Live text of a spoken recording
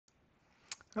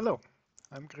Hello,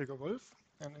 I'm Gregor Wolf,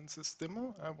 and in this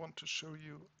demo I want to show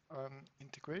you an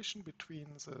integration between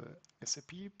the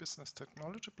SAP Business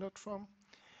Technology Platform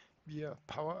via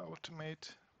Power Automate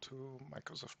to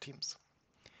Microsoft Teams.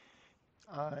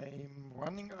 I'm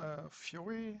running a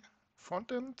Fiori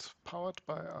frontend powered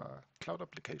by a Cloud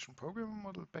Application Programming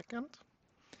Model backend,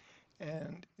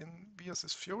 and via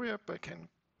this Fiori app I can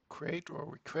create or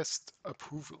request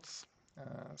approvals.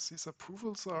 These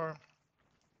approvals are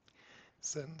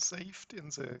then saved in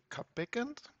the CAP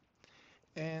backend,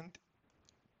 and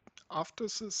after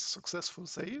this successful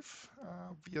save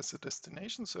via the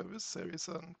destination service, there is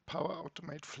a Power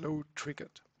Automate flow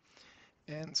triggered.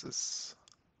 And this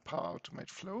Power Automate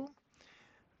flow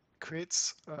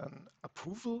creates an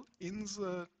approval in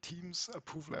the Teams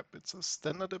approval app. It's a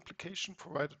standard application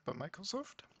provided by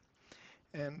Microsoft.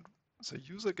 And the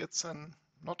user gets then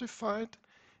notified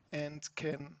and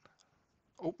can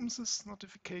open this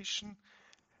notification,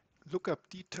 look up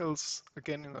details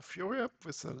again in a Fiori app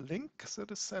with a link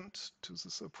that is sent to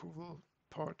this approval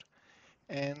part,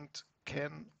 and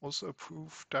can also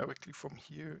approve directly from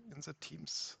here in the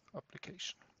Teams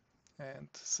application. And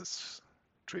this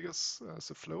triggers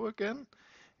the flow again,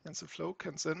 and the flow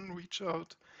can then reach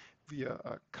out via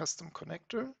a custom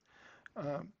connector,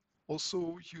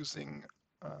 also using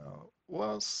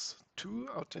OAuth 2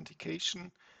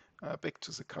 authentication back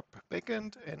to the CAP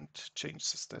backend and change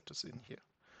the status in here.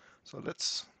 So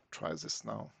let's try this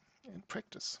now in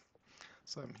practice.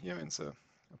 So I'm here in the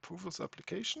approvals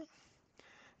application,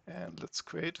 and let's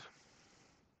create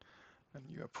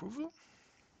a new approval.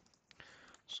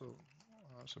 So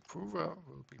the approver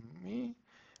will be me,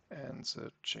 and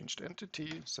the changed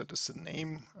entity, that is the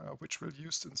name which we'll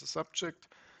use in the subject.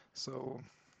 So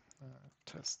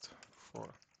test for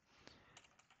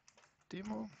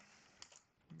demo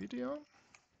video.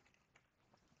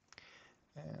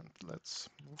 And let's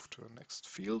move to the next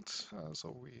field.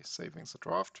 So we're saving the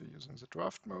draft, we're using the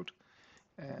draft mode,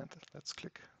 and let's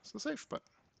click the save button.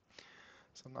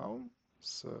 So now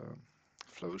the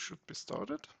flow should be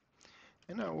started,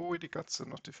 and I already got the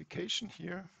notification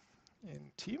here in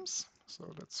Teams.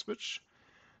 So let's switch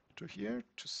to here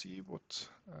to see what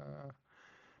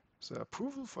the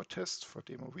approval for test for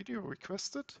demo video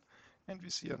requested, and we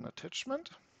see an attachment.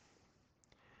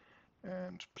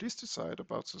 And please decide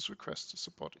about this request as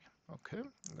a body. Okay,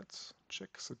 let's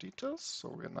check the details. So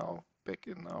we're now back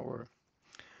in our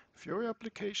Fiori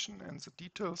application, and the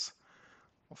details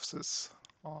of this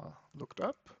are looked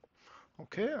up.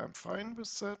 Okay, I'm fine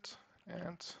with that,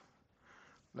 and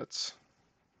let's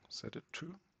set it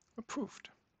to approved.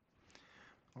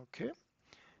 Okay,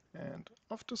 and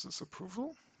after this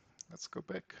approval, let's go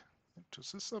back into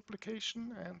this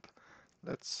application and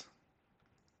let's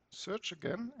search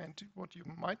again, and what you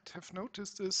might have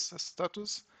noticed is the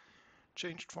status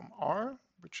changed from R,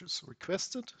 which is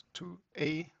requested, to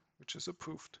A, which is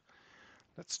approved.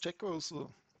 Let's check also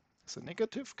the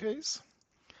negative case.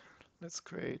 Let's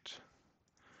create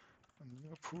a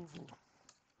new approval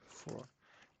for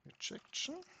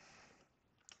rejection,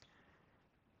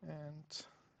 and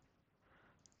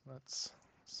let's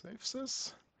save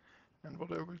this. And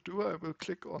what I will do, I will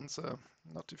click on the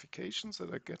notifications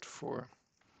that I get for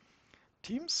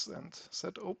Teams and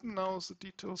set open now the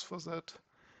details for that,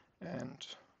 and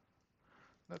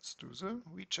let's do the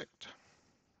reject.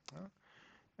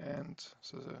 And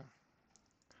the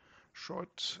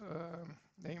short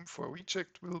name for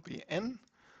reject will be N.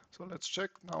 So let's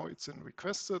check. Now it's in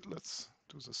requested. Let's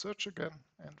do the search again,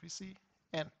 and we see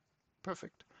N.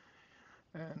 Perfect.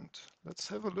 And let's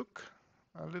have a look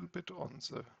a little bit on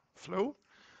the flow.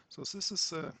 So this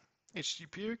is a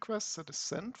HTTP request that is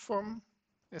sent from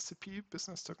SAP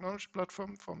Business Technology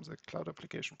Platform from the Cloud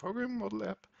Application Programming Model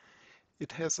app.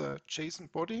 It has a JSON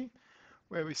body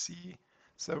where we see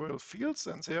several fields,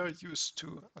 and they are used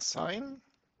to assign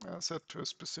that to a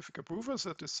specific approver.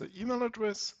 That is the email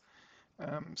address.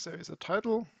 There is a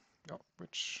title,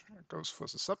 which goes for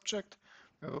the subject.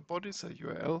 We have a body, the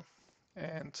URL,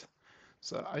 and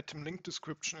the item link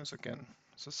description is again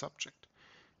the subject.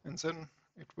 And then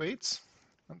it waits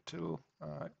until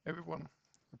everyone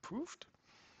approved,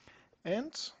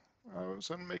 and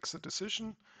then makes a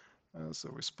decision. The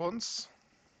response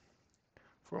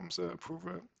from the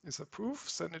approver is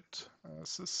approved, then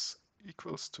this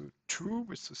equals to true,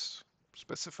 which is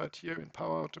specified here in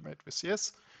Power Automate with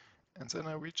yes, and then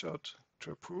I reach out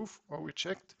to approve or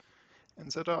reject,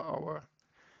 and that are our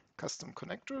custom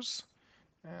connectors.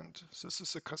 And this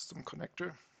is a custom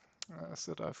connector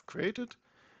that I've created,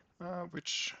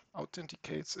 which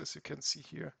authenticates, as you can see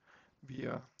here,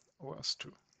 via OAuth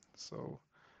 2. So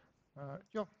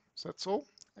yeah, that's all.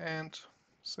 And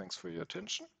Thanks for your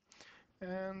attention,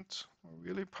 and a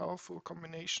really powerful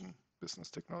combination, Business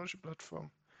Technology Platform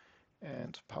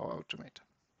and Power Automate.